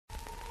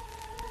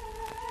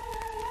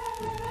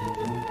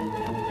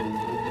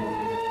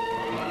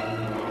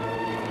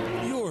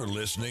You're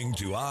listening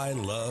to I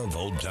Love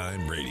Old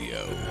Time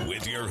Radio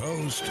with your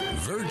host,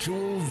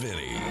 Virtual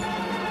Vinny.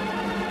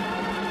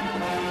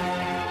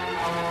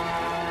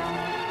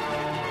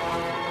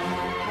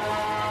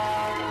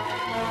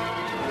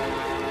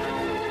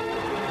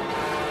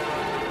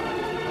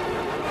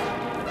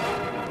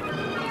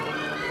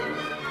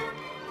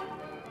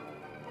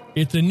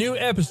 It's a new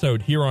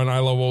episode here on I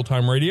Love Old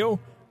Time Radio.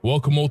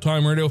 Welcome, Old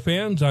Time Radio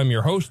fans. I'm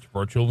your host,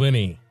 Virtual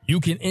Vinny. You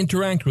can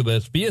interact with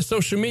us via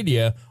social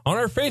media on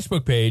our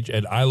Facebook page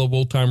at I Love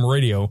Old Time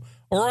Radio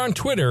or on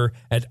Twitter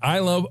at I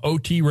Love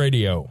OT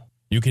Radio.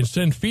 You can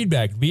send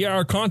feedback via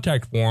our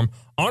contact form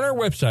on our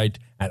website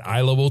at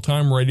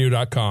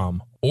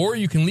iloveoldtimeradio.com, or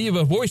you can leave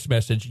a voice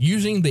message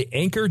using the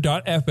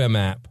Anchor.fm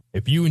app.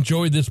 If you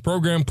enjoyed this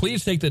program,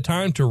 please take the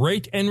time to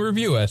rate and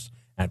review us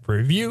at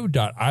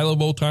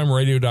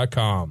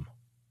review.iloveoldtimeradio.com.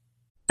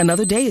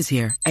 Another day is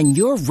here, and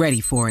you're ready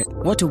for it.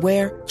 What to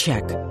wear?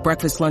 Check.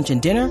 Breakfast, lunch, and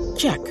dinner?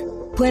 Check.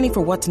 Planning for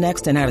what's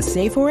next and how to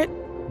save for it?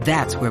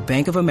 That's where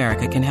Bank of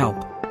America can help.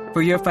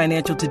 For your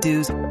financial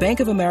to-dos, Bank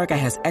of America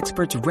has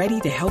experts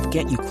ready to help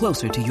get you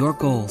closer to your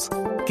goals.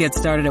 Get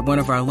started at one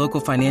of our local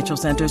financial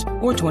centers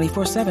or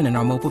 24/7 in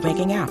our mobile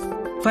banking app.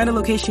 Find a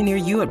location near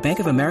you at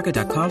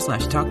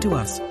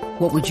bankofamerica.com/talktous.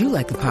 What would you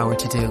like the power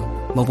to do?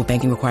 Mobile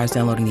banking requires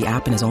downloading the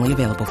app and is only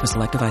available for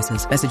select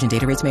devices. Message and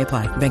data rates may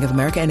apply. Bank of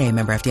America N.A.,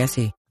 member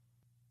FDIC.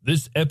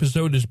 This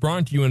episode is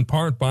brought to you in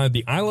part by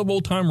the I Love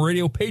Old Time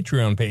Radio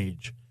Patreon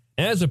page.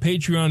 As a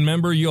Patreon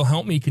member, you'll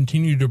help me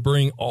continue to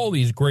bring all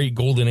these great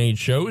Golden Age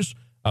shows,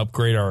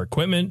 upgrade our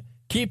equipment,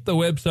 keep the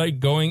website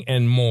going,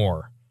 and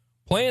more.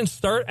 Plans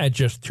start at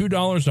just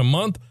 $2 a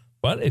month,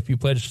 but if you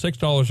pledge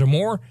 $6 or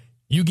more,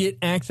 you get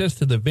access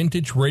to the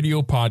Vintage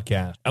Radio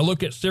Podcast, a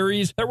look at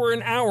series that were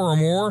an hour or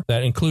more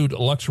that include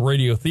Lux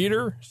Radio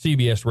Theater,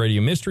 CBS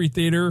Radio Mystery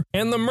Theater,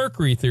 and the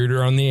Mercury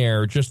Theater on the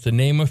Air, just to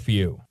name a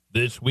few.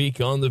 This week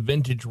on the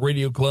Vintage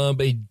Radio Club,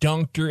 a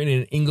doctor in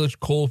an English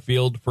coal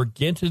field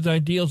forgets his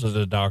ideals as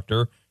a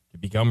doctor to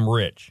become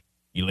rich.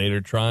 He later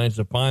tries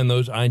to find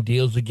those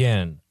ideals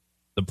again.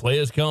 The play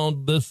is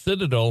called The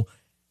Citadel,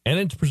 and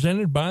it's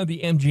presented by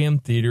the MGM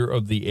Theater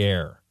of the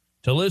Air.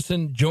 To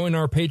listen, join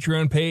our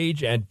Patreon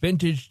page at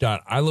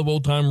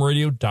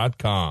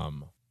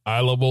vintage.iloveoldtimeradio.com. I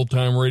Love Old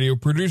Time Radio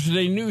produces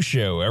a new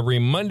show every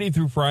Monday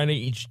through Friday,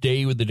 each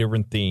day with a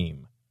different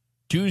theme.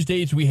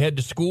 Tuesdays, we head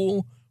to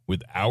school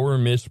with Our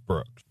Miss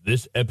Brooks.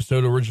 This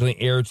episode originally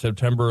aired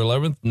September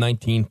 11th,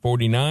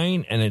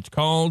 1949, and it's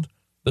called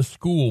The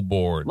School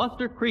Board.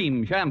 Luster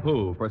Cream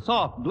Shampoo for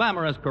soft,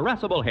 glamorous,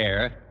 caressable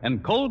hair,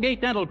 and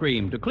Colgate Dental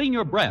Cream to clean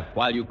your breath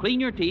while you clean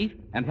your teeth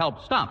and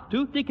help stop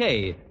tooth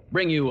decay.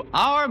 Bring you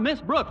Our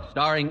Miss Brooks,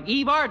 starring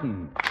Eve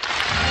Arden.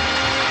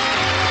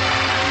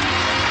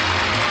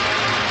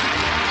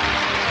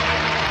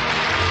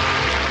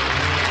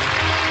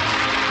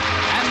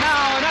 And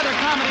now, another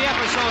comedy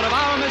episode of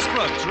Our Miss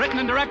Brooks, written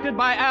and directed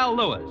by Al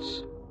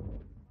Lewis.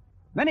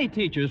 Many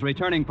teachers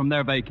returning from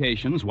their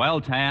vacations,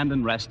 well-tanned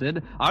and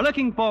rested, are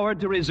looking forward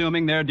to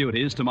resuming their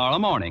duties tomorrow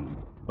morning.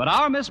 But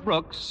our Miss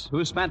Brooks,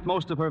 who spent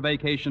most of her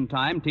vacation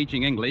time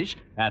teaching English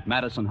at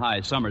Madison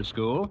High Summer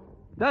School,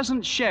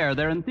 doesn't share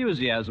their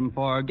enthusiasm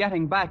for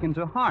getting back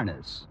into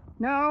harness.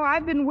 No,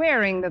 I've been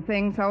wearing the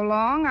thing so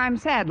long, I'm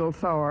saddle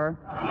sore.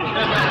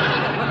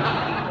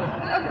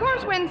 Of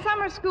course, when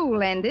summer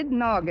school ended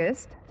in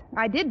August,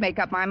 I did make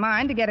up my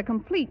mind to get a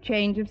complete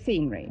change of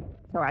scenery.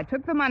 So I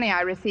took the money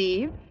I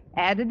received,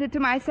 added it to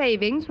my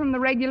savings from the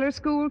regular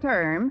school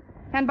term,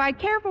 and by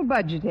careful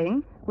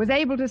budgeting, was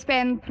able to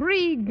spend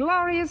 3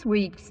 glorious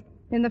weeks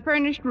in the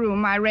furnished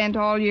room I rent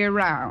all year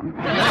round.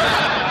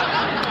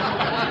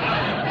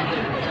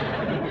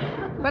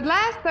 But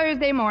last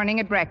Thursday morning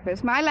at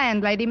breakfast, my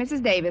landlady,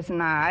 Mrs. Davis,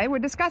 and I were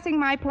discussing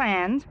my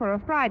plans for a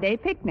Friday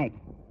picnic.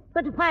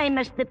 But why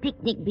must the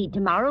picnic be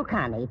tomorrow,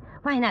 Connie?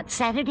 Why not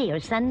Saturday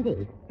or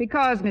Sunday?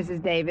 Because,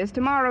 Mrs. Davis,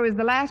 tomorrow is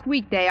the last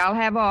weekday I'll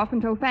have off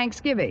until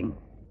Thanksgiving.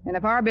 And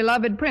if our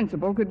beloved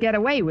principal could get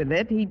away with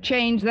it, he'd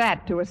change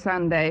that to a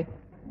Sunday.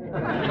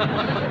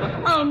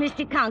 Oh,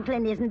 Mr.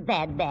 Conklin isn't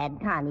that bad,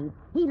 Connie.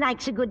 He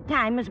likes a good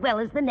time as well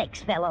as the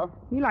next fellow.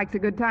 He likes a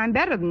good time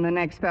better than the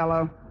next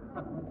fellow.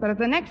 But if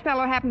the next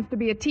fellow happens to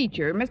be a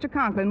teacher, Mr.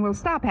 Conklin will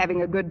stop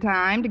having a good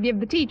time to give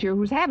the teacher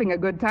who's having a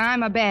good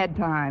time a bad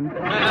time.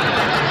 From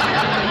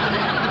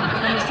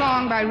a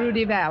song by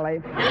Rudy Valley.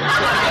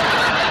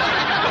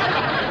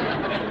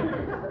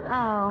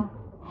 Oh.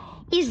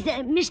 Is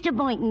Mr.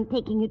 Boynton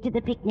taking you to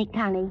the picnic,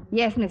 Connie?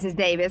 Yes, Mrs.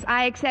 Davis.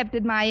 I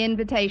accepted my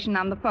invitation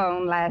on the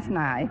phone last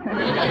night.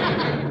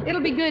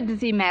 It'll be good to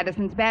see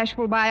Madison's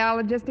bashful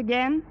biologist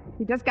again.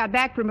 He just got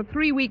back from a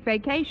 3-week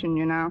vacation,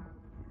 you know.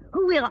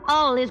 Who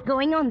all is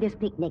going on this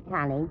picnic,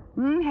 Connie?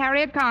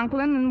 Harriet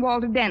Conklin and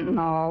Walter Denton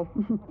all.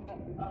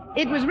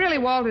 It was really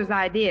Walter's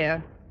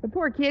idea. The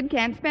poor kid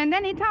can't spend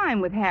any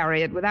time with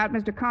Harriet without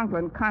Mr.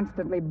 Conklin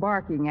constantly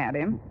barking at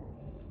him.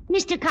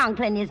 Mr.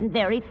 Conklin isn't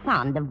very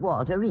fond of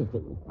Walter, is he?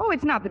 Oh,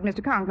 it's not that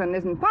Mr. Conklin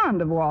isn't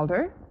fond of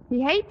Walter.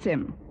 He hates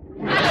him.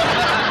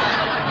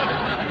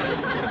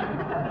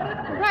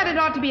 it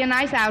ought to be a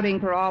nice outing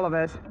for all of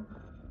us.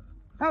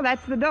 Oh,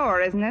 that's the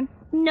door, isn't it?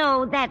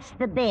 No, that's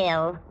the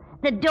bell.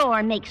 The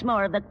door makes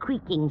more of a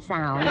creaking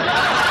sound.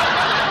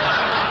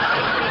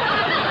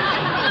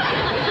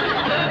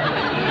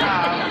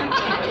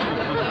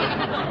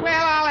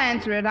 Well, I'll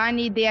answer it. I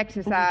need the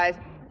exercise.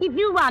 If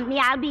you want me,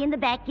 I'll be in the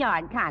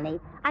backyard, Connie.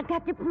 I've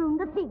got to prune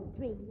the fig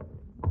tree.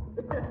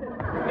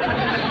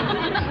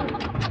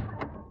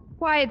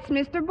 Why, it's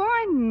Mr.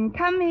 Boynton.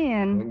 Come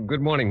in.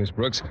 Good morning, Miss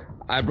Brooks.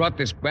 I brought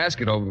this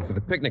basket over for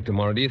the picnic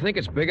tomorrow. Do you think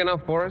it's big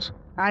enough for us?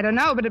 I don't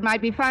know, but it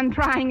might be fun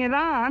trying it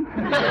on.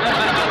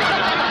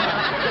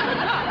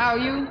 Oh,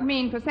 you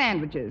mean for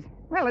sandwiches?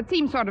 Well, it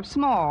seems sort of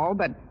small,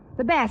 but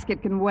the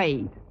basket can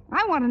wait.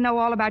 I want to know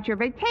all about your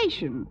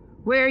vacation.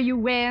 Where you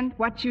went,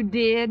 what you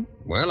did.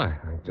 Well, I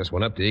just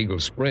went up to Eagle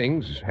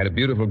Springs, had a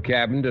beautiful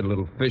cabin, did a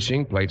little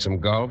fishing, played some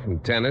golf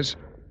and tennis.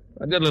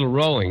 I did a little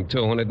rowing,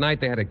 too, and at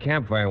night they had a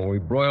campfire where we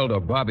broiled or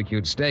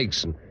barbecued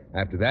steaks, and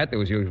after that there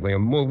was usually a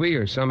movie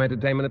or some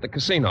entertainment at the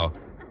casino.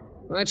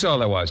 That's all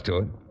there was to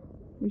it.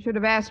 You should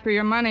have asked for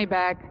your money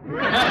back.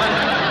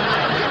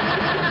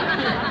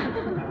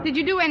 Did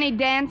you do any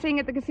dancing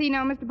at the casino,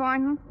 Mr.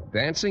 Boynton?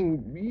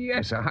 Dancing?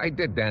 Yes, I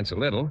did dance a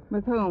little.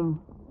 With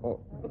whom? Oh.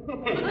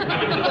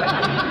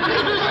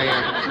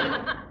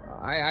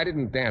 I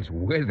didn't dance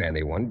with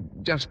anyone,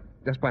 just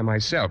by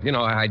myself. You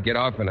know, I'd get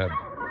off in a...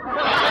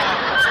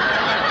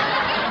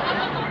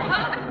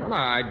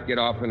 I'd get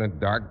off in a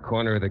dark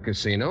corner of the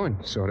casino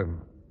and sort of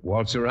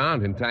waltz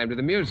around in time to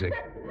the music.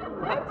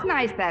 That's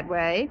nice that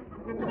way.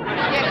 If you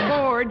get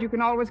bored, you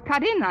can always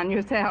cut in on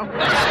yourself.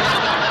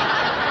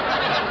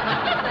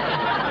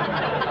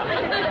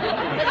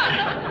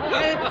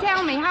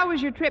 Tell me, how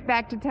was your trip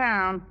back to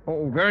town?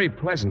 Oh, very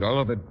pleasant,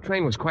 although the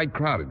train was quite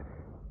crowded.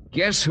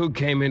 Guess who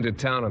came into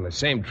town on the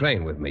same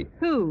train with me?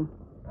 Who?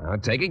 I'll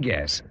take a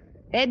guess.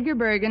 Edgar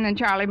Bergen and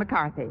Charlie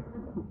McCarthy.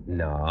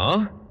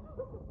 No.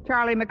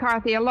 Charlie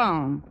McCarthy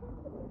alone.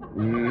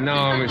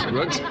 No, Miss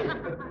Brooks.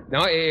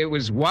 No, it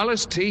was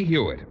Wallace T.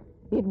 Hewitt.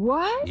 It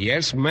was?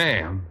 Yes,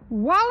 ma'am.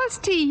 Wallace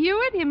T.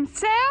 Hewitt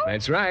himself?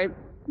 That's right.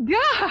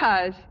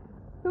 Gosh.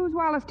 Who's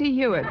Wallace T.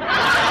 Hewitt?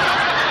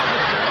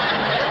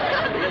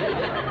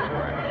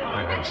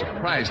 I'm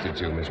surprised at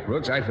you, Miss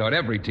Brooks. I thought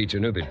every teacher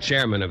knew the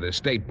chairman of the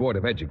State Board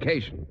of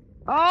Education.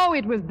 Oh,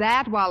 it was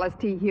that Wallace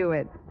T.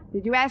 Hewitt.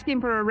 Did you ask him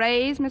for a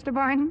raise, Mr.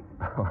 Boynton?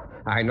 Oh,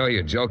 I know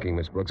you're joking,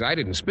 Miss Brooks. I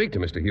didn't speak to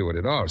Mr. Hewitt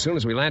at all. As soon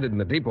as we landed in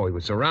the depot, he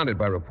was surrounded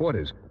by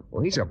reporters.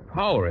 Well, he's a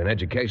power in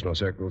educational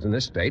circles in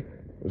this state.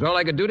 It was all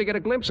I could do to get a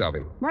glimpse of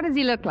him. What does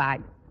he look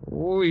like?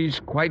 Oh, he's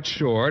quite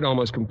short,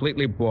 almost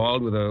completely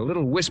bald, with a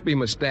little wispy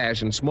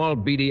mustache and small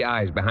beady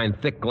eyes behind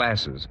thick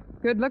glasses.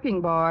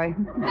 Good-looking boy.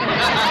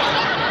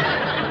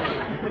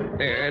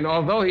 And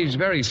although he's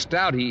very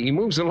stout, he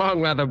moves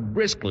along rather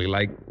briskly,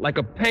 like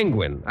a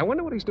penguin. I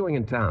wonder what he's doing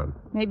in town.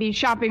 Maybe he's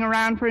shopping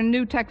around for a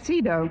new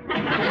tuxedo.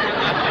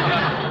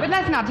 But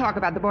let's not talk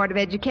about the Board of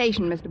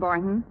Education, Mr.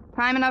 Boynton.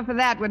 Time enough for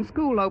that when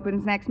school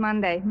opens next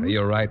Monday.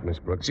 You're right, Miss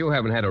Brooks. You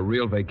haven't had a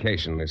real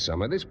vacation this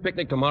summer. This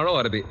picnic tomorrow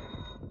ought to be...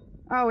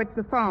 Oh, it's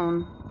the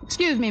phone.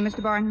 Excuse me,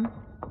 Mr. Boynton.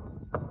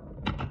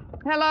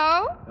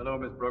 Hello? Hello,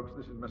 Miss Brooks.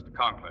 This is Mr.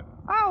 Conklin.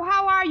 Oh,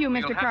 how are you,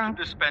 Mr. You'll have Cronk?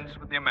 to dispense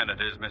with the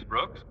amenities, Miss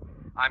Brooks.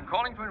 I'm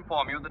calling to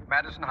inform you that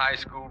Madison High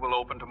School will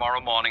open tomorrow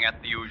morning at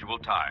the usual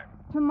time.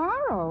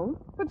 Tomorrow?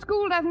 But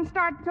school doesn't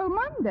start till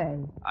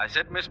Monday. I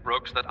said, Miss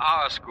Brooks, that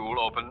our school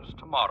opens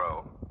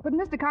tomorrow. But,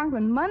 Mr.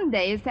 Conklin,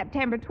 Monday is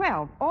September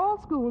 12th. All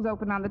schools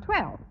open on the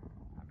 12th.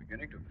 I'm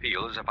beginning to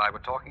feel as if I were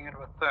talking into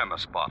a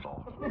thermos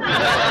bottle.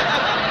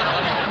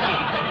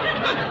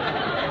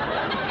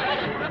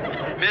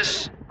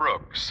 Miss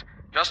Brooks,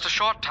 just a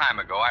short time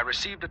ago, I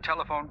received a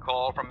telephone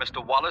call from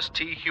Mr. Wallace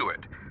T.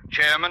 Hewitt,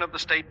 chairman of the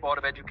State Board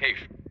of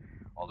Education.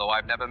 Although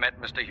I've never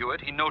met Mr.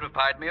 Hewitt, he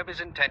notified me of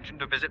his intention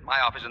to visit my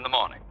office in the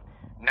morning.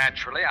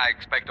 Naturally, I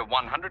expect a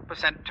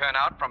 100%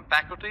 turnout from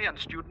faculty and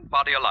student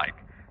body alike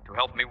to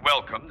help me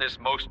welcome this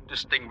most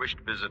distinguished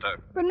visitor.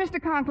 But,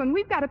 Mr. Conklin,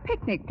 we've got a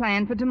picnic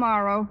planned for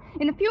tomorrow.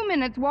 In a few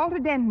minutes, Walter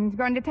Denton's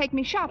going to take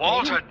me shopping.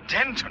 Walter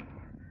Denton?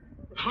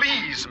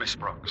 Please, Miss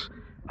Brooks.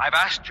 I've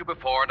asked you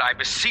before, and I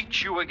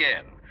beseech you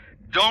again.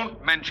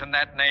 Don't mention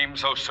that name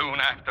so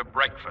soon after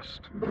breakfast.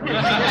 What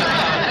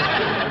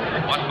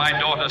my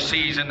daughter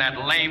sees in that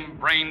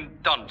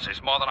lame-brained dunce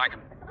is more than I can...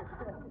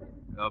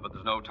 No, but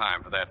there's no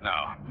time for that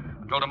now.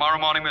 Until tomorrow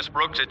morning, Miss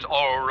Brooks, it's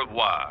au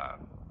revoir.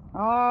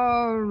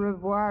 Au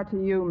revoir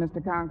to you,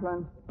 Mr.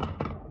 Conklin.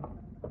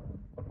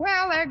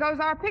 Well, there goes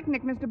our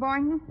picnic, Mr.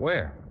 Boynton.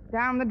 Where?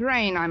 Down the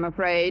drain, I'm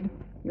afraid.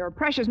 Your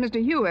precious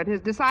Mr. Hewitt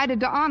has decided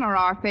to honor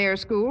our fair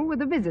school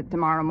with a visit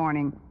tomorrow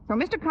morning. So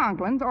Mr.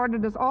 Conklin's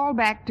ordered us all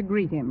back to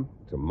greet him.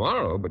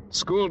 Tomorrow? But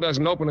school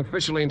doesn't open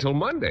officially until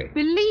Monday.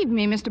 Believe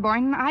me, Mr.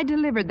 Boynton, I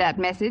delivered that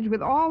message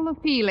with all the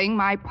feeling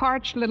my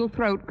parched little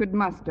throat could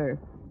muster.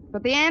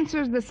 But the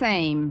answer's the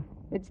same.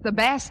 It's the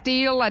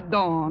Bastille at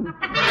dawn.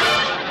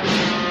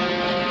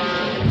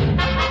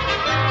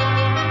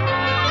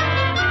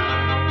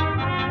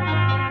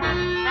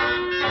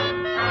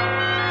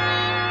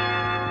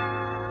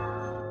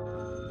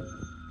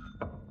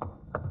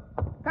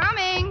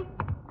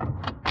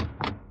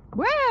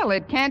 Well,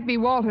 it can't be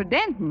Walter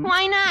Denton.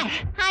 Why not?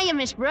 Hiya,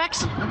 Miss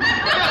Brooks.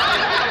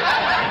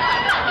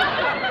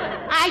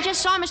 I just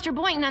saw Mr.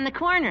 Boynton on the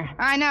corner.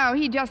 I know.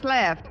 He just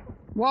left.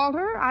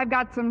 Walter, I've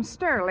got some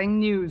sterling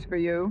news for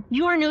you.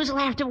 Your news will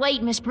have to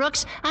wait, Miss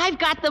Brooks. I've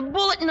got the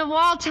bulletin of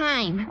all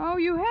time. Oh,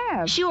 you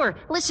have? Sure.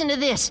 Listen to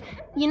this.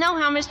 You know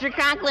how Mr.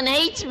 Conklin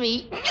hates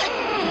me.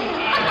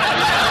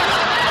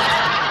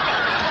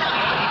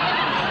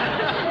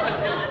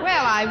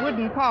 Well, I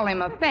wouldn't call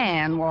him a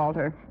fan,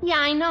 Walter. Yeah,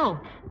 I know.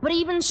 But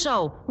even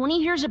so, when he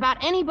hears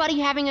about anybody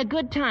having a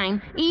good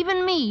time,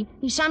 even me,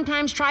 he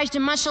sometimes tries to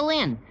muscle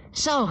in.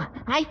 So,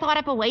 I thought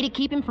up a way to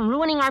keep him from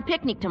ruining our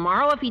picnic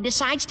tomorrow if he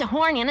decides to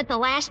horn in at the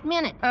last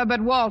minute. But,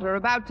 Walter,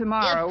 about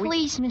tomorrow...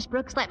 Please, Miss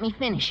Brooks, let me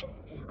finish.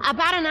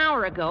 About an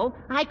hour ago,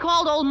 I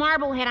called old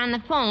Marblehead on the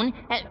phone...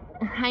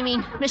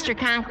 Mr.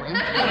 Conklin.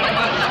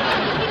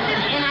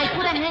 And I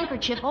put a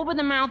handkerchief over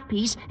the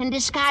mouthpiece and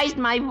disguised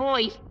my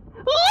voice.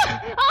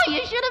 Oh,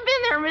 you should have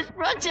been there, Miss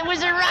Brooks. It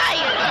was a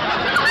riot.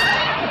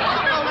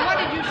 Well, what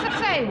did you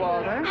say,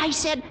 Walter? I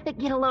said,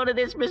 get a load of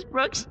this, Miss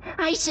Brooks.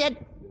 I said,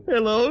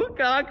 hello,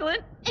 Conklin?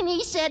 And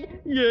he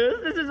said, yes,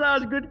 this is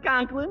Osgood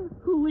Conklin.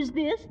 Who is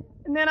this?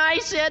 And then I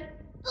said,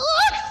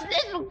 oops,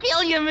 this will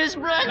kill you, Miss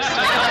Brooks.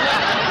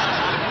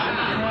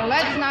 Well,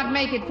 let's not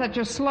make it such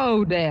a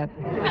slow death.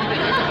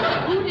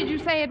 Who did you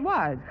say it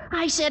was?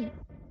 I said,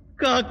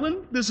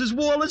 Conklin, this is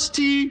Wallace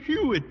T.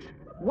 Hewitt.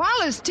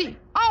 Wallace T.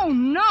 Oh,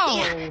 no.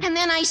 Yeah. And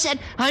then I said,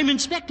 I'm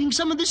inspecting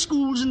some of the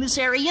schools in this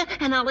area,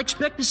 and I'll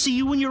expect to see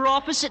you in your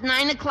office at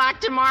 9 o'clock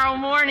tomorrow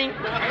morning. And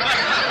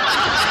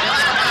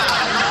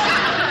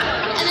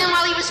then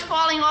while he was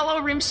falling all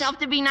over himself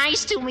to be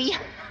nice to me,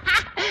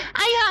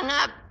 I hung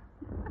up.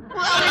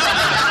 Well,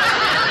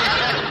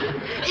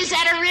 is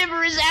that a rib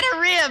or is that a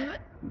rib?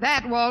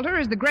 That, Walter,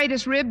 is the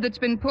greatest rib that's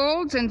been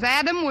pulled since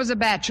Adam was a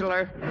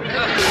bachelor.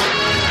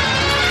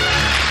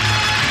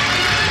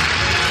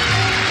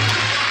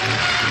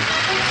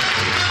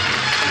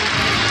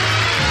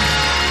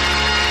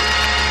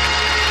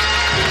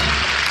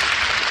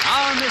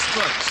 Our Miss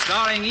Brooks,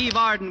 starring Eve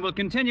Arden, will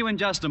continue in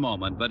just a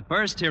moment, but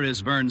first here is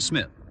Vern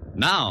Smith.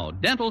 Now,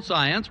 dental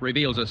science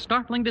reveals a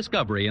startling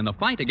discovery in the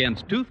fight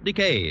against tooth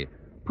decay.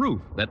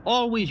 Proof that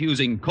always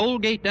using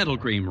Colgate dental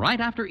cream right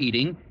after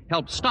eating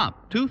helps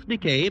stop tooth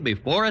decay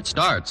before it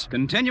starts.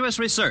 Continuous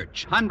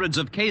research, hundreds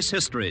of case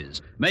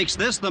histories, makes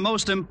this the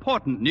most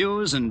important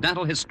news in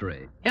dental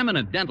history.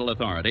 Eminent dental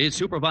authorities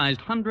supervised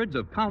hundreds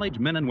of college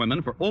men and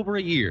women for over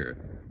a year.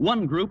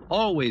 One group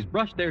always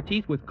brushed their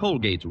teeth with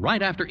Colgates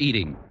right after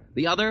eating.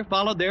 The other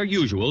followed their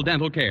usual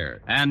dental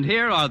care. And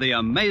here are the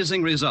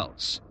amazing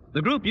results.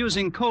 The group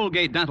using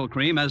Colgate dental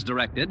cream as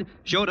directed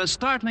showed a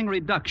startling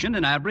reduction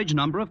in average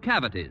number of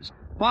cavities,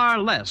 far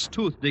less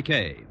tooth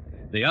decay.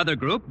 The other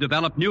group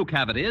developed new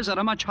cavities at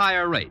a much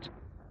higher rate.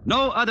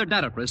 No other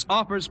dentifrice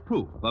offers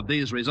proof of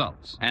these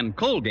results. And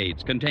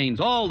Colgate's contains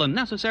all the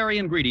necessary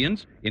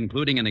ingredients,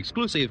 including an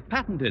exclusive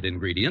patented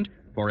ingredient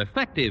for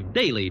effective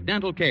daily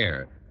dental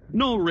care.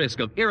 No risk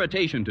of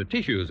irritation to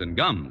tissues and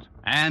gums.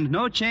 And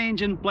no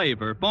change in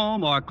flavor,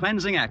 foam, or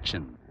cleansing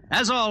action.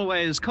 As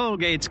always,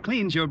 Colgate's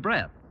cleans your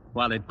breath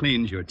while it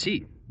cleans your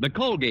teeth. The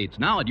Colgate's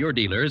now at your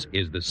dealers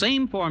is the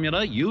same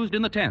formula used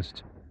in the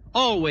test.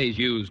 Always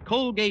use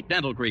Colgate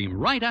dental cream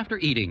right after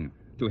eating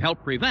to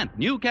help prevent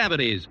new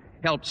cavities,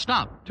 help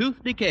stop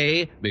tooth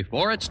decay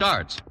before it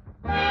starts.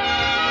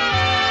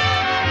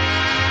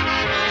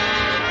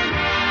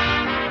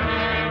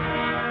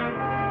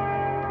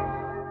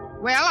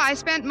 Well, I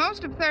spent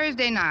most of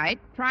Thursday night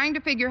trying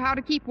to figure how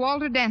to keep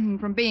Walter Denton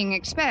from being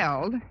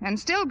expelled and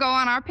still go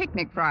on our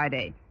picnic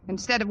Friday,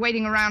 instead of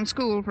waiting around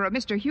school for a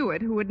Mr.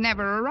 Hewitt who would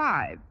never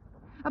arrive.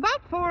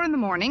 About 4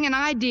 a.m, an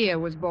idea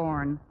was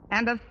born,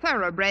 and a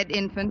thoroughbred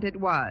infant it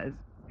was,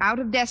 out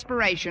of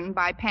desperation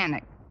by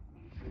panic.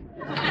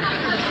 A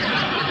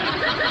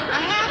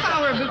half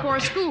hour before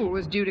school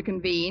was due to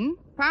convene,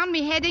 found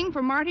me heading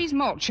for Marty's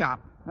Malt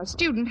Shop, a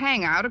student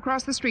hangout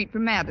across the street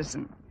from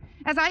Madison.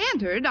 As I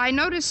entered, I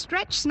noticed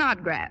Stretch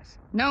Snodgrass,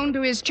 known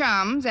to his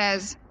chums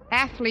as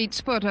Athlete's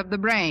Foot of the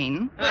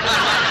Brain,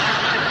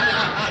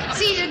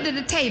 seated at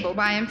a table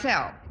by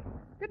himself.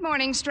 Good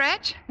morning,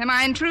 Stretch. Am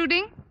I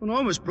intruding? Oh,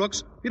 no, Miss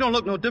Brooks. You don't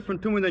look no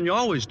different to me than you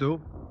always do.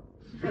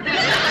 Thank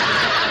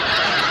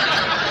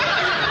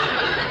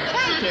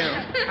you,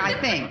 I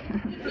think.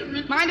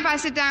 Mind if I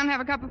sit down and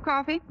have a cup of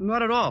coffee?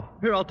 Not at all.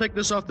 Here, I'll take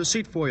this off the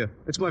seat for you.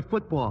 It's my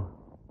football.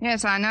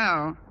 Yes, I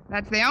know.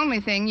 That's the only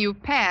thing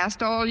you've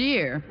passed all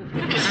year.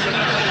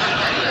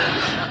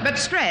 But,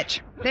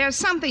 Stretch, there's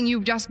something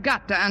you've just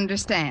got to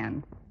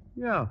understand.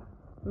 Yeah,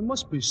 there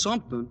must be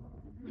something.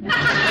 Now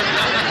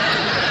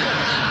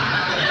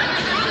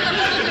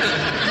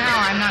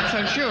I'm not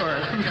so sure.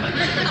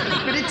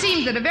 But it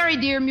seems that a very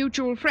dear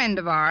mutual friend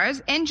of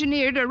ours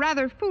engineered a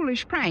rather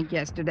foolish prank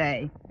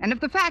yesterday. And if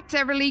the facts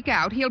ever leak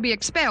out, he'll be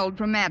expelled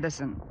from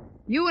Madison.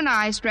 You and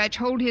I, Stretch,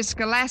 hold his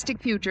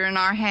scholastic future in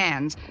our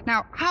hands.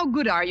 Now, how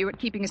good are you at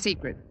keeping a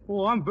secret?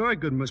 Oh, I'm very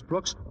good, Miss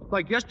Brooks.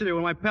 Like yesterday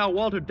when my pal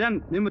Walter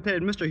Denton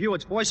imitated Mr.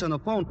 Hewitt's voice on the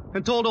phone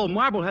and told old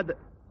Marblehead that...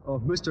 Oh,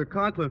 Mr.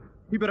 Conklin,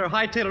 he better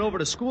hightail it over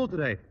to school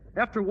today.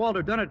 After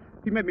Walter done it,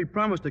 he made me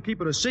promise to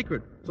keep it a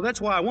secret. So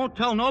that's why I won't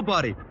tell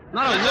nobody.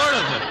 Not a word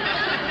of it.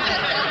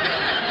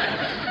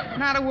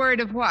 Not a word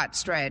of what,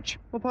 Stretch?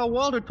 Well, Pa,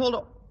 Walter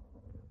told...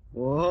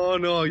 Oh,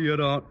 no, you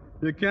don't.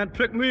 You can't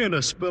trick me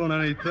into spilling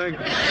anything.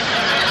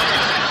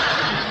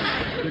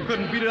 You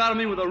couldn't beat it out of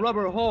me with a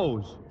rubber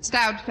hose.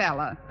 Stout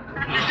fella.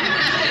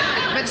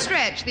 But,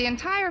 Stretch, the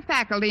entire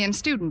faculty and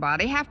student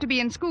body have to be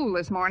in school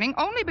this morning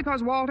only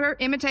because Walter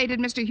imitated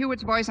Mr.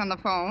 Hewitt's voice on the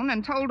phone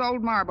and told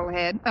old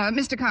Marblehead,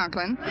 Mr.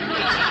 Conklin, to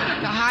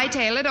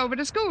hightail it over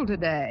to school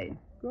today.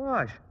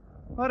 Gosh,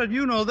 how did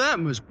you know that,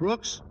 Miss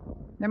Brooks?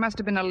 There must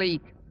have been a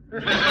leak.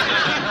 But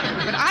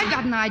I've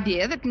got an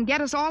idea that can get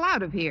us all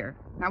out of here.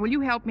 Now, will you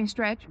help me,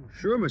 Stretch?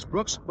 Sure, Miss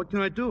Brooks. What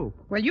can I do?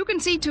 Well, you can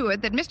see to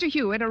it that Mr.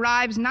 Hewitt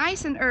arrives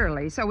nice and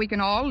early so we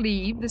can all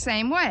leave the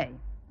same way.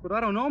 But I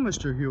don't know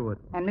Mr. Hewitt.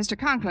 And Mr.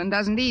 Conklin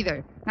doesn't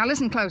either. Now,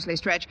 listen closely,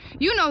 Stretch.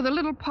 You know the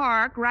little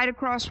park right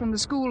across from the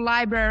school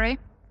library?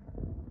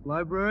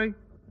 Library?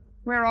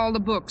 Where all the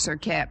books are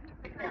kept.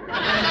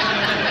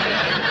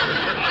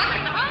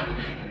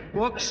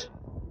 Books?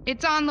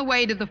 It's on the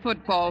way to the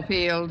football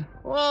field.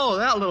 Oh,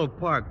 that little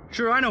park.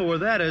 Sure, I know where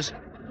that is.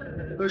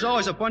 There's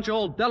always a bunch of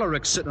old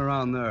Delaricks sitting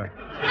around there.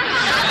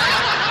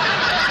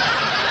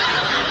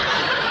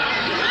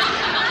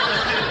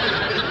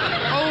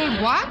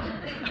 Old what?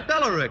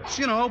 Delaricks,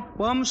 you know,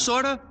 bums,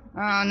 sorta.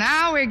 Oh,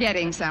 now we're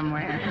getting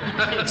somewhere.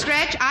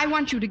 Stretch, I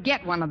want you to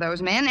get one of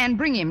those men and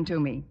bring him to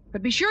me.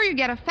 But be sure you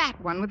get a fat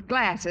one with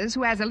glasses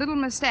who has a little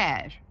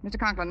mustache. Mr.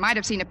 Conklin might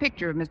have seen a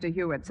picture of Mr.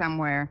 Hewitt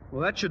somewhere.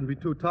 Well, that shouldn't be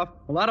too tough.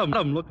 A lot of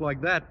them look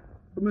like that.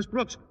 But, Miss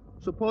Brooks,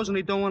 supposing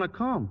he don't want to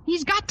come?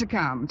 He's got to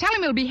come. Tell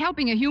him he'll be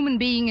helping a human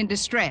being in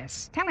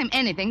distress. Tell him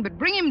anything, but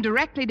bring him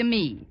directly to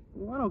me.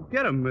 Well, I don't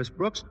get him, Miss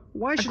Brooks.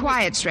 Why should...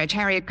 Quiet, Stretch.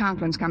 Harriet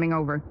Conklin's coming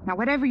over. Now,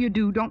 whatever you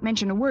do, don't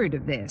mention a word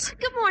of this.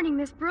 Good morning,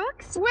 Miss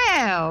Brooks.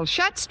 Well,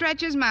 shut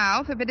Stretch's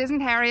mouth if it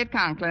isn't Harriet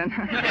Conklin.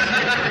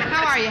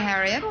 How are you,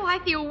 Harriet? Oh, I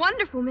feel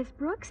wonderful, Miss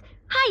Brooks.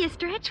 Hiya,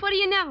 Stretch. What do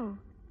you know?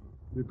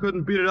 You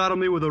couldn't beat it out of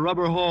me with a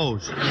rubber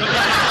hose.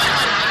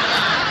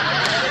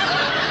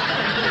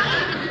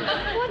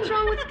 What's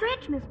wrong with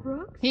Stretch, Miss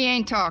Brooks? He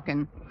ain't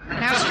talking.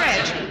 Now,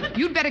 Stretch,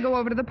 you'd better go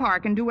over to the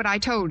park and do what I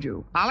told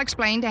you. I'll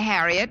explain to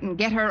Harriet and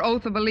get her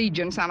oath of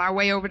allegiance on our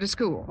way over to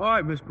school. All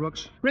right, Miss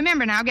Brooks.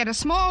 Remember now, get a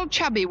small,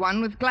 chubby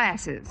one with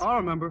glasses. I'll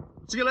remember.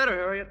 See you later,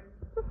 Harriet.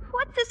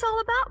 What's this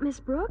all about, Miss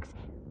Brooks?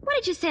 What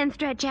did you send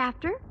Stretch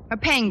after? A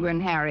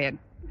penguin, Harriet.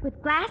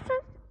 With glasses?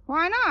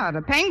 Why not?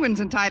 A penguin's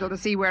entitled to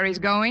see where he's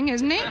going,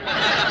 isn't he?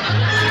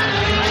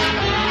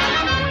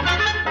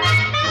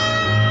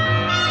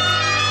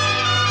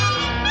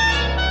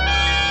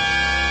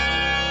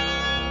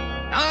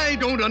 I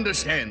don't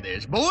understand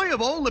this. Boy,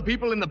 of all the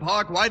people in the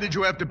park, why did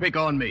you have to pick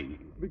on me?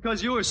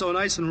 Because you were so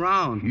nice and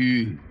round.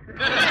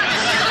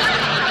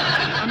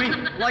 I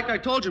mean, like I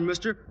told you,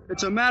 mister,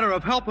 it's a matter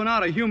of helping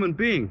out a human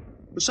being.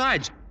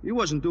 Besides, you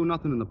wasn't doing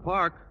nothing in the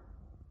park.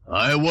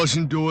 I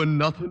wasn't doing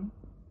nothing?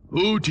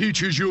 Who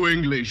teaches you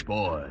English,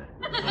 boy?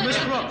 Miss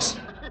Brooks.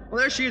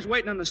 Well, there she is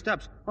waiting on the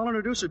steps. I'll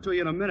introduce her to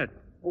you in a minute.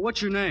 Well,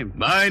 what's your name?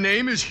 My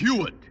name is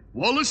Hewitt.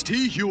 Wallace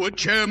T. Hewitt,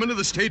 chairman of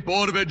the State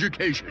Board of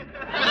Education.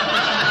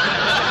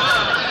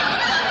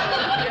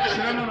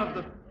 Chairman of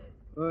the...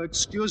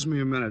 excuse me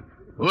a minute.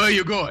 Where are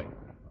you going?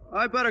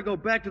 I better go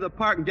back to the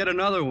park and get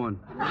another one.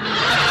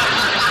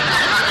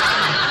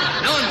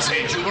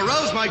 Nonsense. You've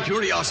aroused my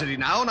curiosity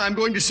now, and I'm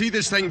going to see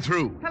this thing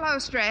through. Hello,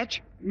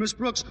 Stretch. Miss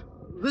Brooks,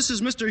 this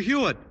is Mr.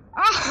 Hewitt.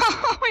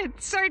 Oh, it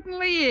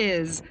certainly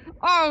is.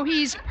 Oh,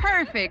 he's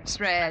perfect,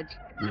 Stretch.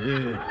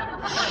 Yeah.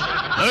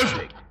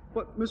 Perfect.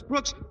 But, Miss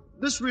Brooks,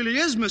 this really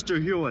is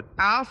Mr. Hewitt.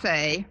 I'll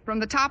say, from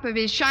the top of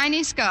his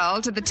shiny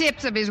skull to the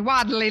tips of his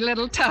waddly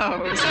little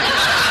toes.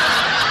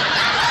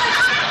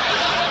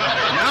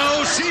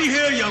 Now, see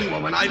here, young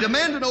woman, I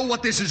demand to know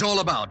what this is all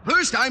about.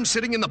 First, I'm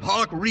sitting in the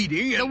park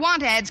reading and... The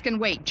want ads can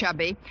wait,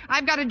 Chubby.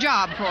 I've got a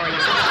job for you.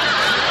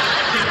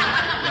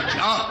 A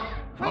job?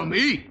 For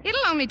me?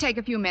 It'll only take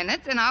a few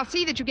minutes, and I'll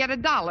see that you get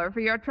 $1 for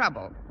your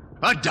trouble.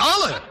 $1?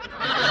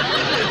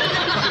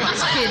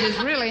 This kid is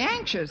really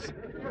anxious.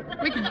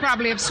 We could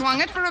probably have swung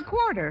it for a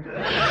quarter.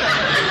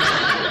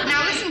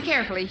 Now, listen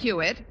carefully,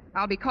 Hewitt.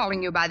 I'll be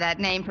calling you by that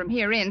name from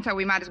here in, so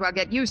we might as well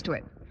get used to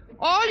it.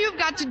 All you've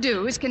got to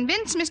do is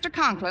convince Mr.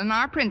 Conklin,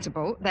 our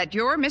principal, that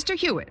you're Mr.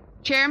 Hewitt,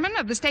 chairman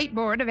of the State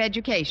Board of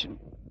Education.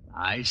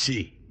 I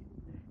see.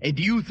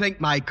 Do you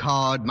think my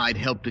card might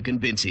help to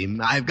convince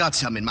him? I've got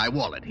some in my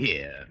wallet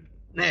here.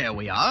 There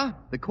we are.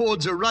 The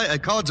cards are right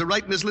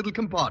in this little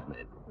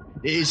compartment.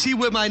 See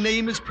where my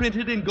name is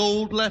printed in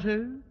gold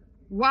letters?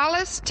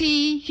 Wallace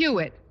T.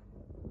 Hewitt.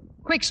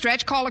 Quick,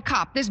 Stretch, call a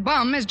cop. This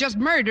bum has just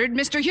murdered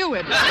Mr.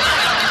 Hewitt.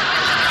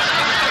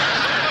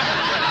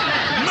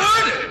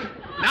 Murdered?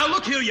 Now,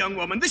 look here, young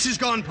woman. This has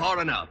gone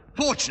far enough.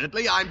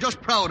 Fortunately, I'm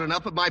just proud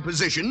enough of my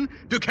position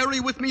to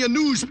carry with me a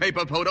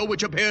newspaper photo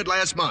which appeared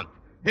last month.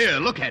 Here,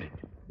 look at it.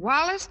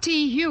 Wallace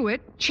T.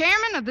 Hewitt,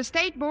 chairman of the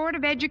State Board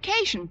of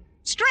Education.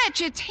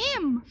 Stretch, it's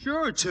him.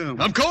 Sure, it's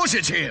him. Of course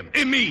it's him.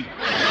 And me.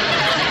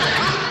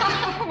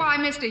 Why,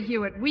 Mr.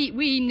 Hewitt,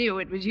 we knew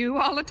it was you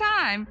all the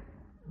time.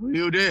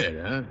 You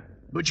did, huh?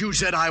 But you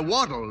said I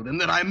waddled and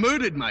that I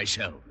murdered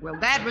myself. Well,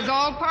 that was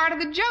all part of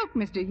the joke,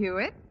 Mr.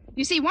 Hewitt.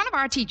 You see, one of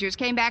our teachers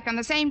came back on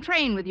the same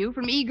train with you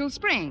from Eagle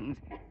Springs.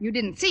 You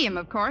didn't see him,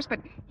 of course, but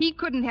he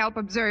couldn't help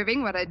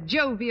observing what a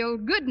jovial,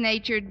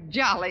 good-natured,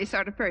 jolly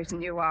sort of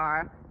person you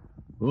are.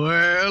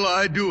 Well,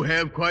 I do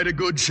have quite a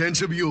good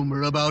sense of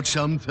humor about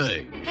some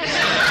things.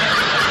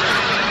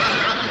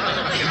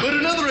 But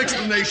another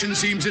explanation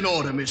seems in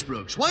order, Miss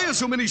Brooks. Why are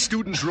so many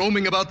students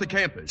roaming about the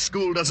campus?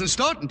 School doesn't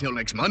start until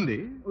next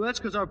Monday. Well, that's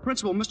because our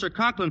principal, Mr.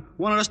 Conklin,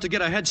 wanted us to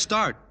get a head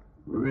start.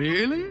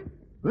 Really?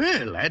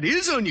 Well, that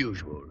is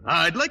unusual.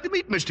 I'd like to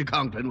meet Mr.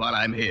 Conklin while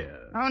I'm here.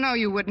 Oh, no,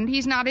 you wouldn't.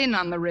 He's not in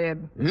on the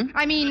rib.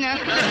 I mean,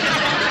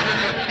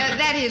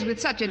 that is,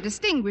 with such a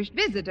distinguished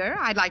visitor,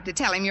 I'd like to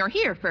tell him you're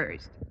here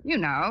first. You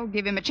know,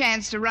 give him a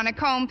chance to run a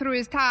comb through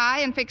his tie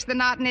and fix the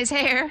knot in his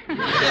hair.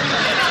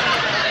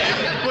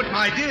 But,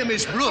 my dear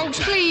Miss Brooks...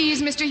 Oh,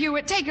 please, Mr.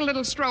 Hewitt, take a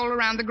little stroll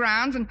around the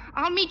grounds, and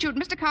I'll meet you at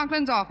Mr.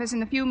 Conklin's office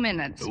in a few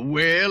minutes.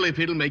 Well, if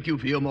it'll make you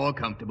feel more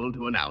comfortable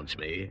to announce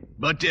me.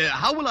 But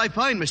how will I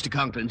find Mr.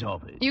 Conklin's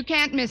office? You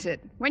can't miss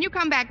it. When you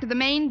come back to the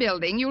main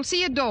building, you'll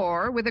see a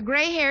door with a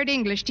gray-haired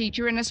English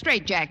teacher in a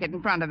straitjacket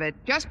in front of it.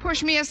 Just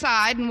push me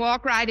aside and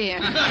walk right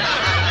in.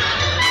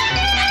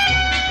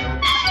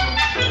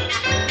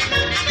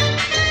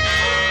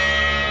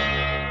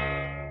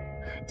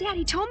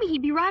 Daddy told me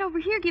he'd be right over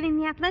here giving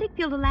the athletic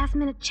field a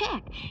last-minute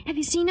check. Have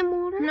you seen him,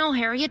 Walter? No,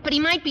 Harriet, but he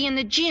might be in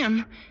the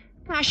gym.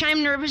 Gosh,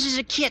 I'm nervous as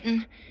a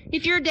kitten.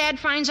 If your dad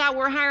finds out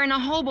we're hiring a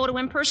hobo to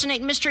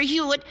impersonate Mr.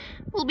 Hewitt,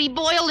 we'll be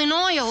boiled in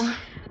oil.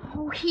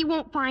 Oh, he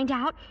won't find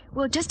out.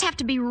 We'll just have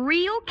to be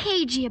real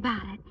cagey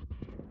about it.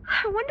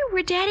 I wonder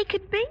where Daddy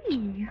could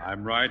be.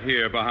 I'm right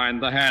here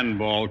behind the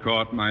handball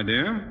court, my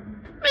dear.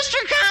 Mr.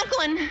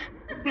 Conklin!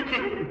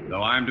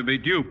 So I'm to be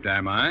duped,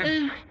 am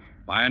I?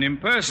 By an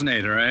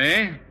impersonator,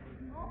 eh?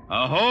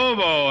 A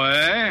hobo,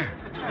 eh?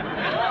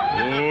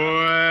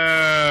 Well...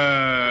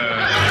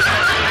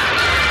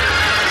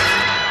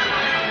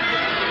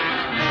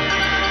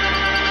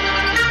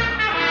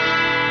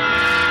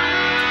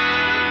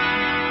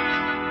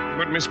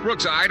 But, Miss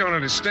Brooks, I don't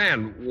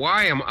understand.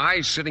 Why am I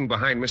sitting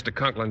behind Mr.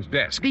 Conklin's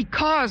desk?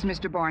 Because,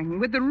 Mr. Boynton,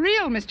 with the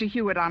real Mr.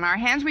 Hewitt on our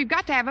hands, we've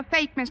got to have a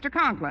fake Mr.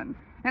 Conklin.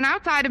 And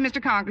outside of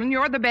Mr. Conklin,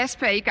 you're the best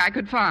fake I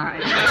could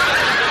find.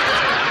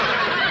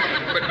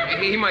 But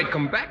he might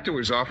come back to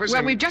his office.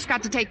 Well, we've just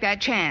got to take that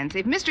chance.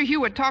 If Mr.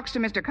 Hewitt talks to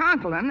Mr.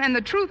 Conklin and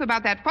the truth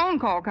about that phone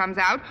call comes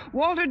out,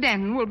 Walter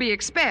Denton will be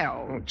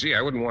expelled. Oh, gee,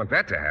 I wouldn't want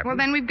that to happen. Well,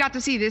 then we've got to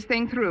see this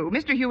thing through.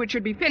 Mr. Hewitt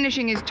should be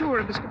finishing his tour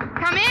of the school.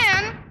 Come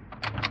in.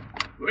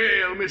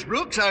 Well, Miss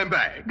Brooks, I'm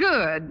back.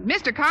 Good.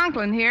 Mr.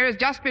 Conklin here has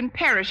just been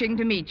perishing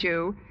to meet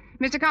you.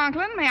 Mr.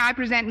 Conklin, may I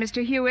present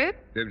Mr. Hewitt?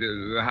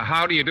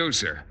 How do you do,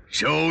 sir?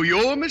 So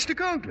you're Mr.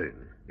 Conklin.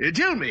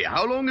 Tell me,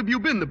 how long have you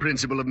been the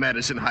principal of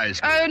Madison High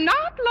School?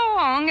 Not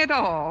long at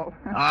all.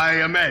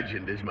 I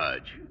imagined as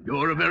much.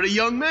 You're a very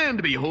young man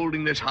to be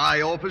holding this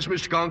high office,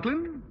 Mr.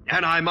 Conklin.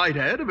 And I might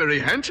add, a very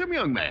handsome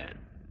young man.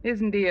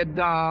 Isn't he a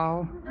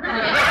doll?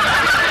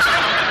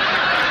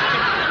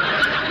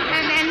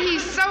 And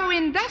he's so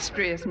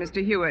industrious,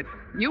 Mr. Hewitt.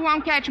 You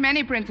won't catch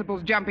many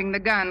principals jumping the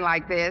gun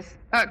like this,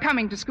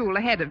 coming to school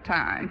ahead of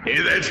time.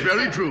 That's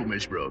very true,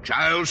 Miss Brooks.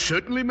 I'll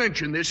certainly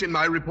mention this in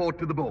my report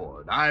to the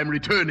board. I'm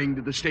returning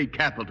to the state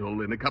capitol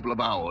in a couple of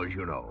hours,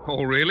 you know.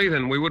 Oh, really?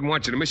 Then we wouldn't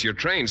want you to miss your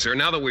train, sir.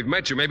 Now that we've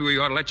met you, maybe we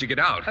ought to let you get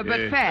out. But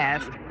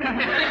fast.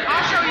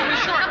 I'll show you the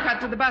shortcut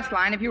to the bus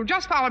line if you'll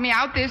just follow me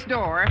out this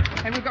door.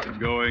 And we'll go...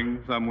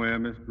 Going somewhere,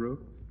 Miss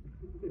Brooks?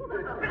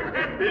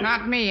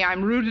 Not me.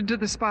 I'm rooted to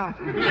the spot.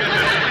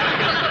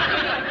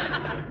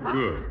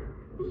 Good.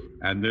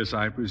 And this,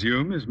 I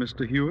presume, is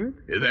Mr. Hewitt?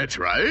 That's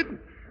right.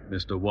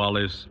 Mr.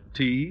 Wallace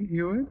T.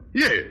 Hewitt?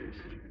 Yes.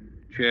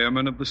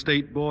 Chairman of the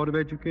State Board of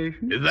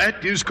Education?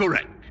 That is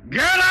correct.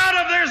 Get out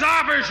of this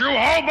office, you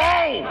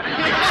hobo!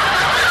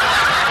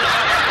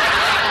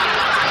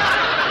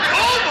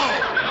 Hobo!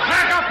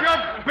 Pack up your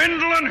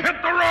bindle and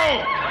hit the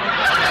road!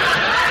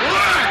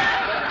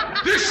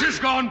 What? This has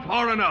gone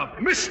far enough.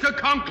 Mr.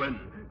 Conklin,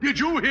 did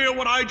you hear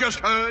what I just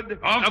heard?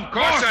 Of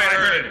course I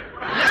heard it.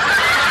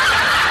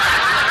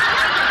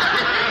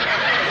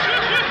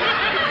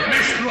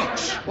 Miss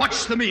Brooks,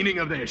 what's the meaning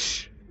of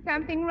this?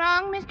 Something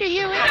wrong, Mr.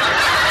 Hewitt?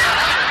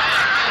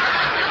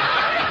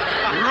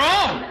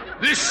 Wrong?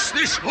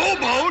 This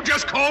hobo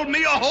just called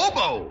me a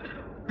hobo.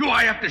 Do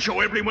I have to show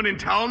everyone in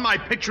town my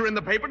picture in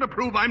the paper to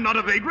prove I'm not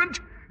a vagrant?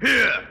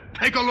 Here,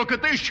 take a look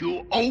at this,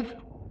 you oaf.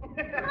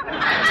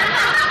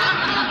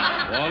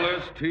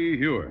 Wallace T.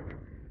 Hewitt,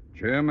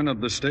 chairman of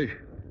the state.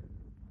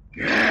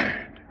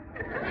 Gad,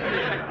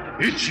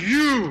 it's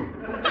you.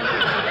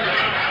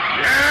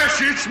 Yes,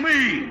 it's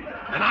me.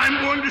 And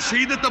I'm going to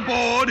see that the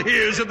board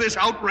hears of this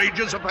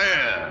outrageous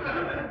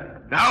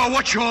affair. Now,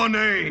 what's your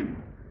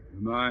name?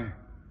 My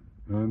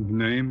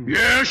name?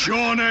 Yes,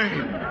 your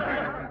name.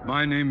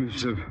 My name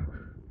is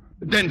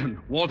Denton,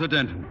 Walter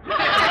Denton.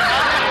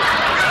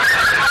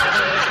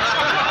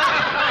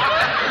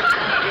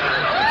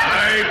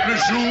 I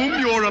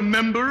presume you're a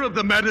member of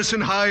the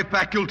Madison High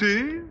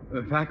faculty?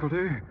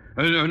 Faculty?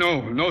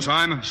 No, sir.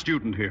 I'm a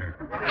student here.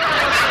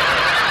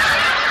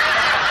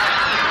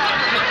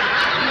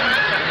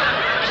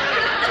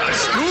 A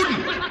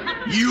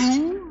student?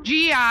 You?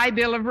 GI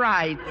Bill of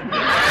Rights.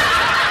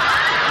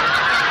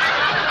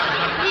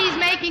 He's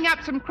making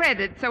up some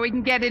credit so he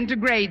can get into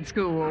grade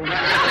school.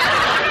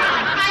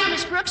 Hi,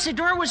 Miss Brooks. The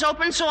door was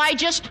open, so I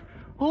just...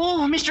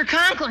 Oh, Mr.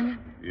 Conklin.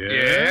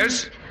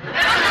 Yes?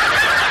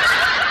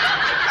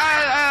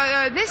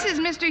 This is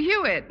Mr.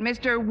 Hewitt,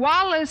 Mr.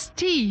 Wallace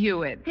T.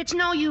 Hewitt. It's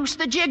no use.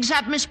 The jig's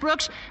up, Miss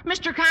Brooks.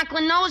 Mr.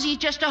 Conklin knows he's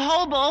just a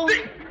hobo.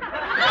 Again,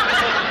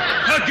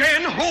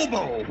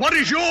 hobo. What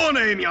is your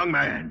name, young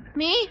man?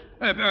 Me?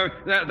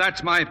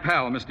 That's my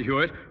pal, Mr.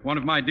 Hewitt. One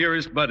of my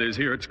dearest buddies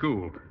here at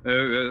school.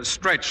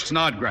 Stretch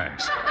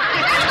Snodgrass.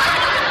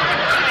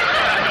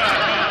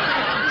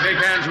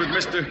 Shake hands with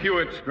Mr.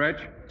 Hewitt,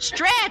 Stretch.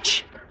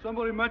 Stretch?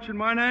 Somebody mention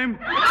my name?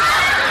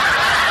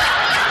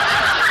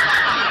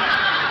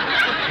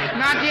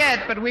 Not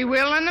yet, but we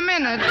will in a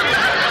minute.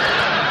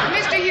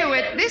 Mr.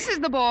 Hewitt, this is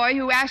the boy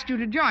who asked you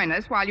to join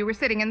us while you were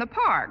sitting in the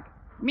park.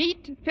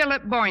 Meet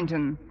Philip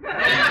Boynton.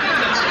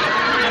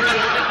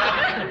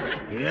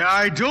 Yeah,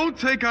 I don't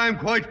think I'm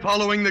quite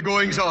following the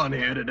goings-on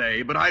here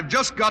today, but I've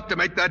just got to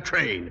make that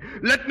train.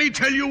 Let me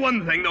tell you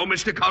one thing, though,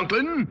 Mr.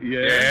 Conklin.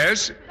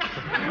 Yes?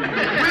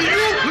 Will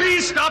you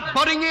please stop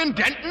butting in,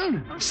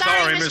 Denton?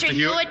 Sorry, Mr.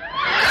 Hewitt.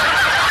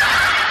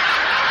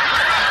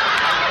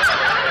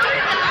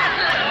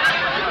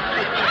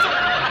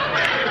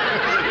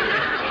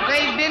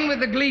 They've been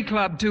with the Glee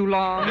Club too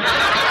long.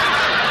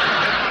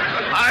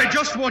 I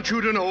just want you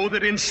to know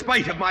that in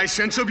spite of my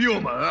sense of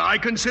humor, I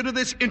consider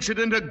this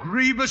incident a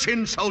grievous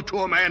insult to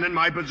a man in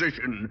my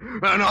position,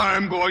 and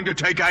I'm going to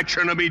take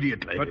action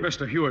immediately. But,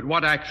 Mr. Hewitt,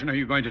 what action are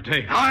you going to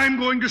take? I'm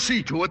going to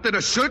see to it that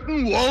a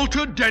certain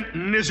Walter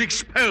Denton is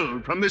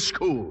expelled from this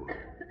school.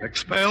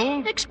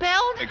 Expelled?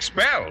 Expelled?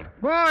 Expelled?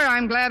 Boy,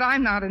 I'm glad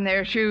I'm not in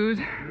their shoes.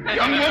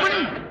 Young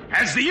woman,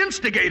 as the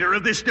instigator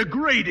of this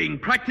degrading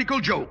practical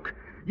joke,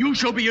 you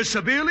shall be as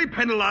severely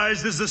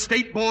penalized as the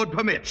state board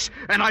permits,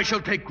 and I shall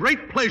take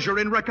great pleasure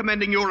in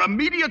recommending your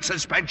immediate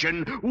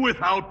suspension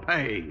without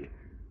pay.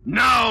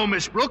 Now,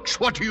 Miss Brooks,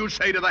 what do you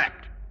say to that?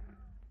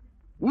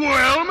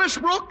 Well, Miss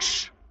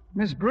Brooks?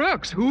 Miss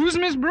Brooks? Who's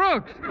Miss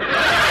Brooks? What?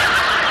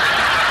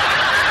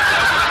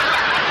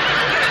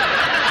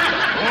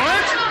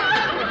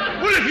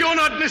 Well, if you're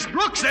not Miss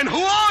Brooks, then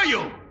who are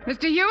you?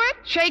 Mr. Hewitt,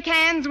 shake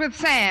hands with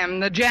Sam,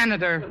 the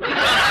janitor.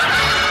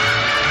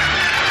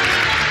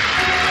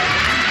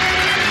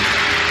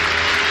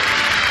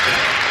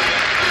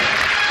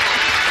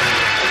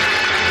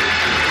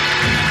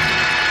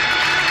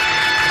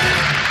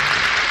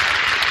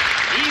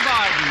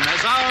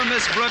 Our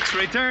Miss Brooks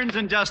returns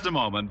in just a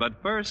moment,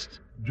 but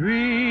first...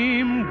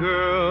 Dream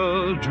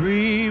girl,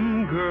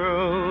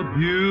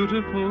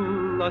 beautiful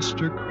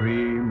luster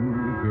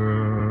cream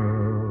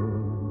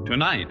girl.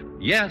 Tonight,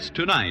 yes,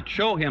 tonight,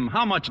 show him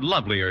how much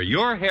lovelier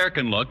your hair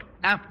can look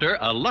after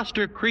a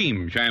Luster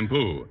Cream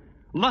shampoo.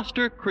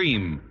 Luster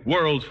Cream,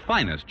 world's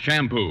finest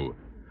shampoo.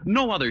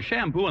 No other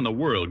shampoo in the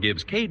world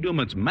gives Kay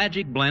Daumit's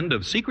magic blend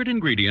of secret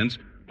ingredients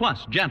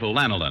plus gentle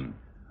lanolin.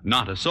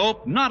 Not a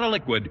soap, not a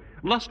liquid.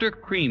 Luster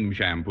Cream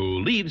shampoo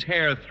leaves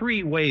hair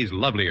 3 ways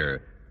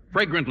lovelier.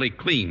 Fragrantly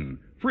clean,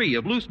 free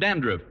of loose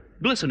dandruff,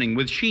 glistening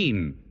with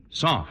sheen,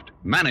 soft,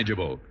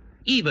 manageable.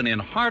 Even in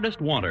hardest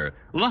water,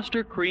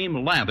 Luster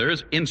Cream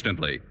lathers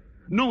instantly.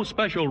 No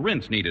special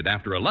rinse needed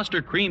after a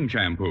Luster Cream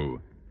shampoo.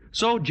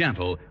 So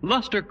gentle,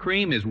 Luster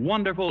Cream is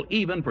wonderful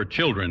even for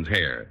children's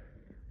hair.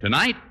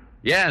 Tonight,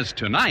 yes,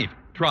 tonight,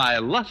 try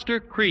Luster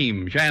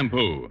Cream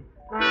shampoo.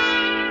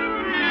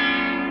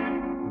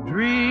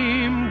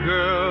 Dream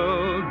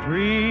girl,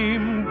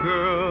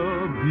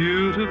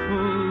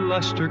 beautiful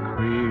luster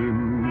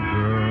cream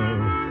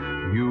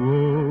girl. You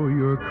owe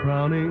your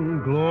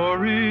crowning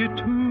glory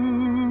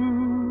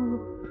to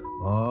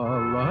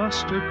a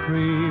luster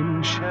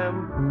cream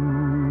shampoo.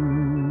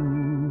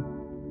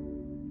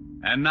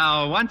 And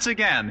now, once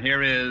again,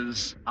 here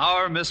is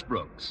our Miss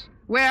Brooks.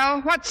 Well,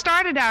 what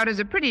started out as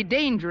a pretty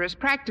dangerous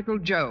practical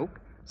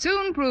joke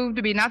soon proved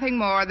to be nothing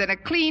more than a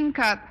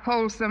clean-cut,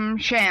 wholesome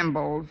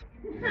shambles.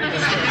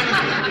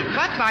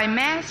 But by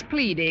mass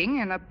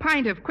pleading and a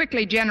pint of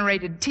quickly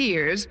generated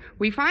tears,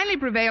 we finally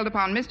prevailed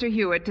upon Mr.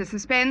 Hewitt to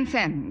suspend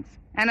sentence.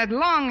 And at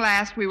long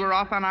last, we were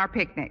off on our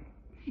picnic.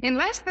 In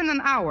less than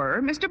an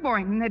hour, Mr.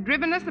 Boynton had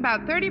driven us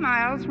about 30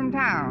 miles from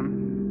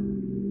town.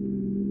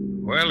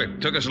 Well, it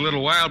took us a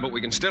little while, but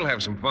we can still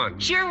have some fun.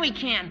 Sure we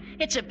can.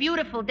 It's a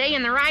beautiful day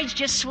and the ride's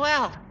just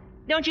swell.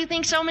 Don't you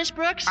think so, Miss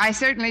Brooks? I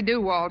certainly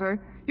do, Walter.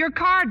 Your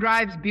car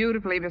drives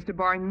beautifully, Mr.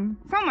 Boynton.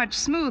 So much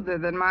smoother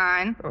than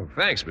mine. Oh,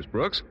 thanks, Miss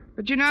Brooks.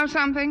 But you know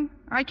something?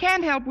 I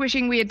can't help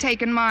wishing we had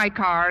taken my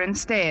car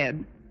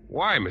instead.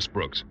 Why, Miss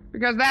Brooks?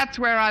 Because that's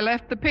where I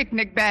left the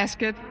picnic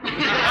basket. Next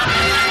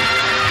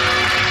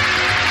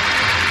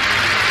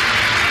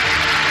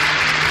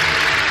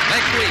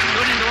week,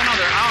 tune into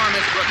another Our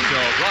Miss Brooks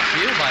show brought to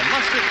you by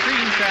Luster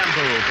Cream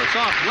Shampoo for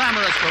soft,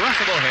 glamorous,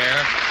 caressable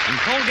hair, and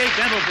Colgate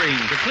Dental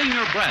Cream to clean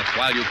your breath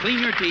while you clean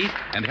your teeth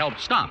and help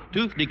stop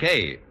tooth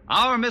decay.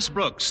 Our Miss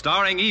Brooks,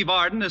 starring Eve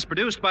Arden, is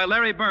produced by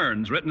Larry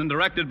Burns, written and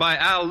directed by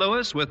Al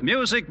Lewis, with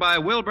music by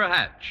Wilbur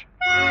Hatch.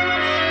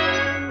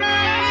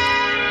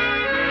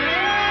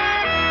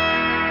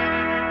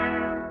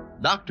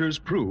 Doctors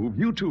prove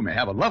you too may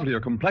have a lovelier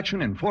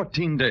complexion in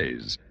 14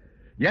 days.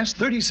 Yes,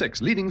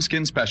 36 leading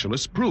skin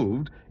specialists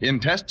proved in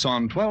tests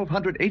on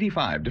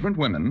 1,285 different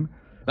women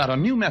that a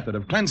new method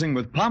of cleansing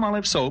with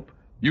Palmolive soap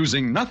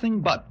using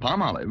nothing but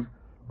Palmolive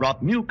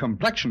brought new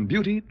complexion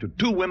beauty to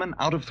 2 women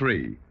out of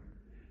 3.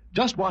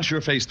 Just wash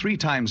your face 3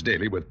 times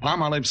daily with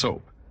Palmolive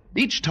soap,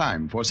 each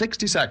time for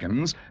 60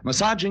 seconds,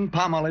 massaging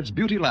Palmolive's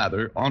beauty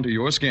lather onto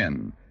your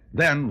skin.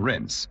 Then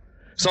rinse.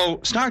 So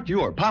start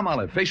your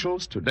Palmolive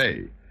facials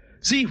today.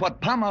 See what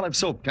Palmolive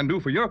soap can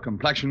do for your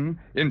complexion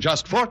in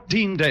just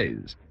 14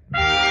 days.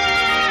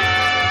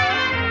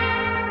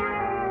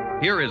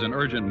 Here is an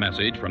urgent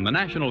message from the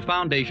National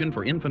Foundation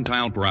for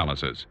Infantile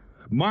Paralysis.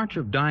 March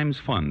of Dimes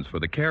funds for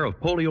the care of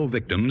polio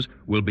victims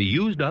will be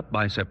used up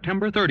by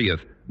September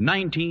 30th,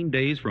 19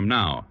 days from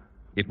now.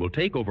 It will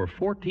take over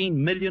 $14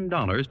 million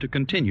to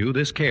continue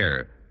this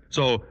care.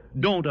 So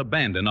don't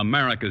abandon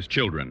America's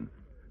children.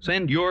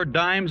 Send your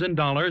dimes and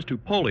dollars to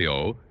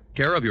polio,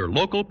 care of your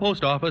local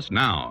post office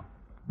now.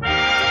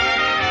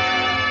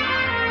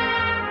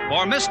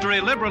 For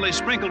mystery liberally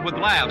sprinkled with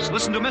laughs,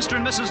 listen to Mr.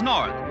 and Mrs.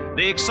 North,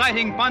 the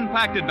exciting,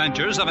 fun-packed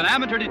adventures of an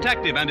amateur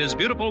detective and his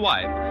beautiful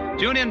wife.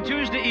 Tune in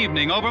Tuesday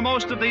evening over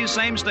most of these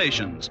same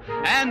stations.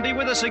 And be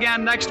with us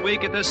again next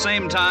week at this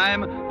same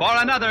time for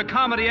another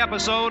comedy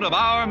episode of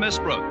Our Miss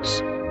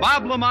Brooks.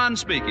 Bob Lamont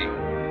speaking.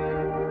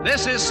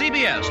 This is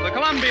CBS, the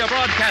Columbia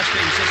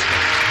Broadcasting System.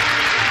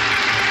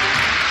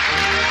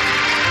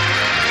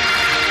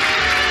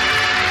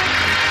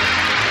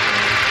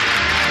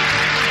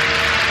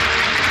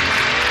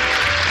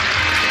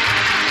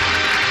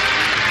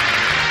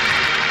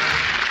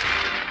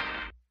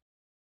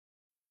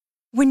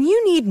 When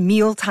you need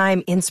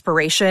mealtime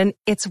inspiration,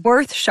 it's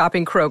worth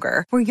shopping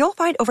Kroger, where you'll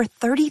find over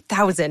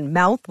 30,000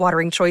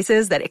 mouth-watering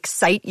choices that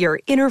excite your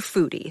inner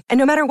foodie. And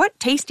no matter what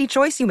tasty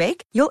choice you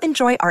make, you'll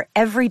enjoy our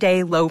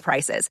everyday low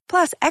prices,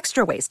 plus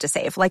extra ways to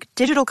save, like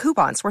digital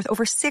coupons worth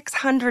over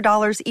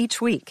 $600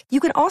 each week. You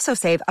can also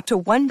save up to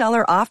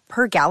 $1 off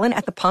per gallon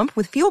at the pump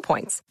with fuel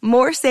points.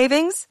 More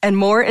savings and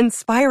more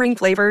inspiring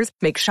flavors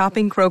make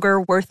shopping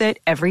Kroger worth it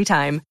every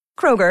time.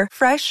 Kroger,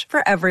 fresh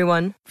for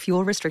everyone.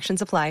 Fuel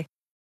restrictions apply.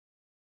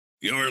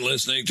 You're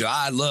listening to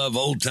I Love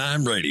Old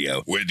Time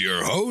Radio with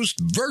your host,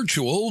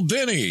 Virtual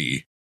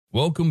Vinny.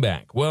 Welcome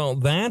back. Well,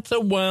 that's a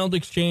wild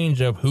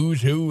exchange of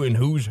who's who and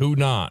who's who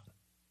not,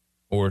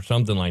 or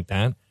something like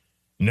that.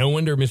 No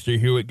wonder Mr.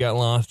 Hewitt got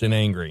lost and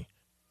angry.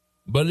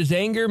 But his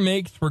anger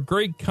makes for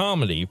great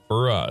comedy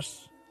for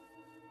us.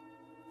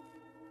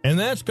 And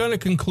that's going to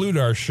conclude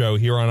our show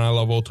here on I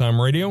Love Old Time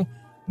Radio.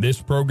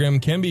 This program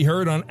can be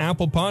heard on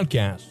Apple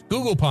Podcasts,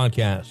 Google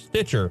Podcasts,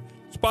 Stitcher,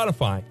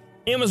 Spotify,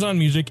 Amazon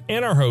Music,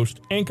 and our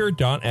host,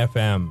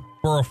 Anchor.fm.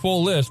 For a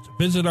full list,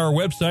 visit our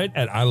website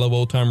at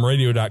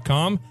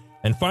iloveoldtimeradio.com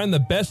and find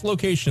the best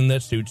location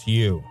that suits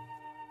you.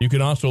 You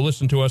can also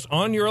listen to us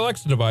on your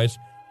Alexa device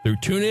through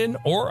TuneIn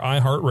or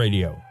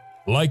iHeartRadio.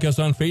 Like us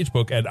on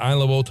Facebook at I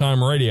Love Old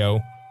Time Radio.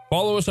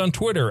 Follow us on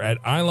Twitter at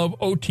I Love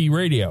OT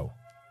Radio.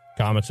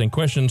 Comments and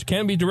questions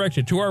can be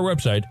directed to our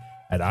website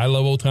at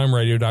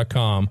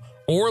iloveoldtimeradio.com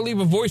or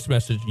leave a voice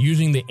message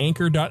using the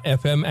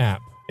Anchor.fm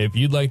app. If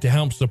you'd like to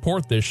help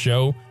support this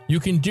show, you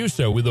can do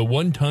so with a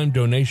one-time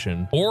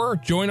donation or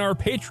join our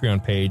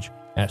Patreon page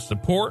at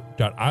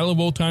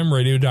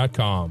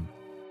support.iloveoldtimeradio.com.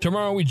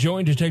 Tomorrow we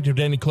join Detective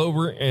Danny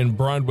Clover and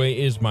Broadway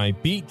is My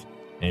Beat,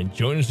 and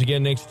join us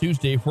again next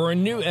Tuesday for a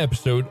new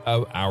episode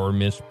of Our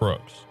Miss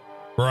Brooks.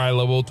 For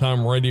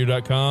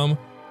iloveoldtimeradio.com,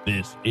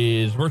 this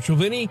is Virtual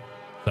Vinny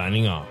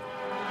signing off.